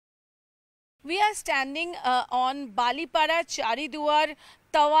We are standing on Balipara Chariduar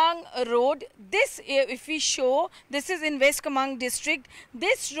Tawang Road. This, if we show, this is in West Kamang district.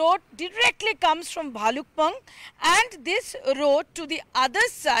 This road directly comes from Bhalukpang, and this road to the other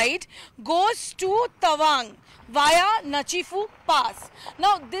side goes to Tawang via Nechiphu Pass.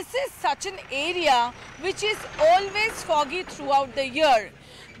 Now this is such an area which is always foggy throughout the year.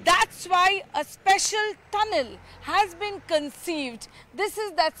 That's why a special tunnel has been conceived. This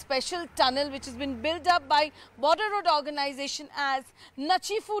is that special tunnel which has been built up by Border Road Organization as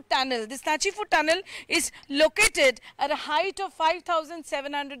Nechiphu Tunnel. This Nechiphu Tunnel is located at a height of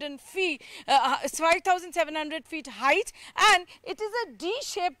 5,700 feet height, and it is a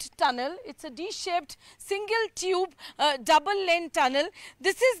D-shaped tunnel. It's a D-shaped single tube double lane tunnel.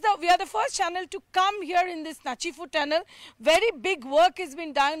 We are the first channel to come here in this Nechiphu Tunnel. Very big work has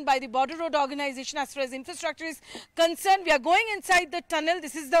been done by the Border Road Organization as far as infrastructure is concerned. We are going inside the tunnel.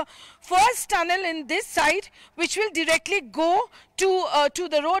 This is the first tunnel in this side which will directly go to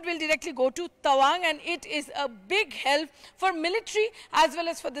the road will directly go to Tawang, and it is a big help for military as well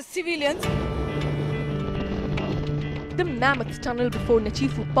as for the civilians. The mammoth tunnel before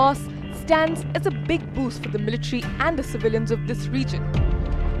Nechiphu Pass stands as a big boost for the military and the civilians of this region.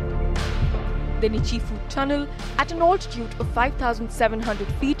 The Nechiphu Tunnel, at an altitude of 5,700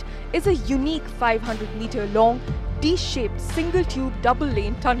 feet, is a unique 500-meter-long, D-shaped single-tube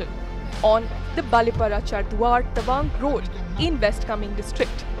double-lane tunnel on the Balipara Chariduar Tawang Road in West Kamang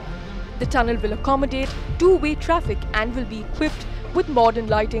district. The tunnel will accommodate two-way traffic and will be equipped with modern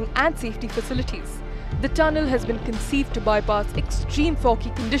lighting and safety facilities. The tunnel has been conceived to bypass extreme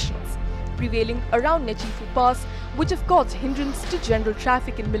foggy conditions prevailing around Nechiphu Pass, which have caused hindrance to general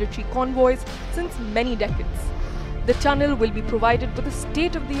traffic and military convoys since many decades. The tunnel will be provided with a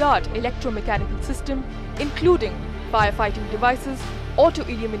state-of-the-art electromechanical system, including firefighting devices, auto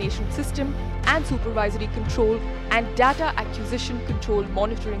illumination system, and supervisory control and data acquisition control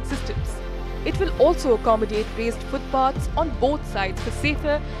monitoring systems. It will also accommodate raised footpaths on both sides for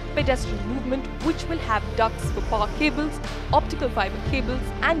safer pedestrian movement, which will have ducts for power cables, optical fiber cables,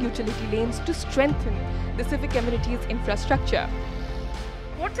 and utility lanes to strengthen the civic amenities infrastructure.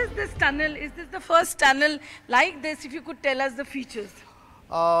 What is this tunnel? Is this the first tunnel like this? If you could tell us the features.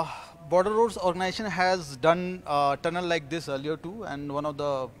 Border Roads Organization has done a tunnel like this earlier too, and one of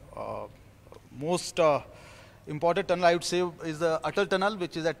the most important tunnel, I would say, is the Atal Tunnel,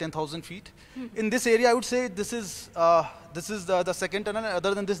 which is at 10,000 feet. In this area, I would say this is the second tunnel.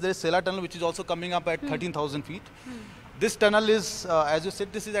 Other than this, there is Sela Tunnel, which is also coming up at 13,000 feet. This tunnel is, as you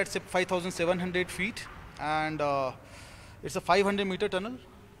said, this is at 5,700 feet, and it's a 500-meter tunnel,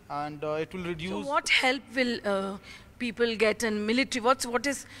 and it will reduce. So, what help will people get in military?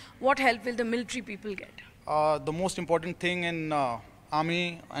 What help will the military people get? The most important thing in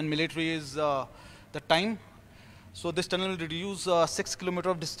army and military is the time. So this tunnel will reduce 6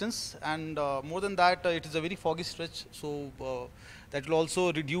 kilometers of distance, and more than that, it is a very foggy stretch. So that will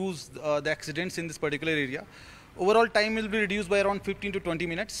also reduce the accidents in this particular area. Overall time will be reduced by around 15 to 20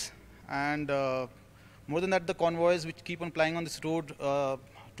 minutes, and more than that, the convoys which keep on plying on this road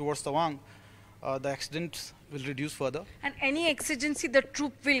towards Tawang, the accidents will reduce further. And any exigency, the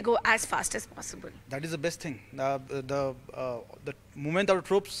troop will go as fast as possible. That is the best thing. The movement of the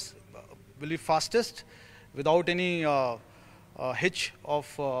troops will be fastest, without any hitch of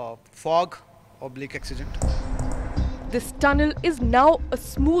fog or bleak accident. This tunnel is now a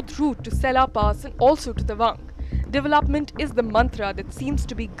smooth route to Sela Pass and also to Tawang. Development is the mantra that seems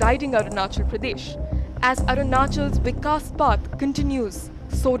to be guiding Arunachal Pradesh. As Arunachal's Vikas path continues,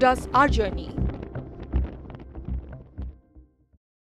 so does our journey.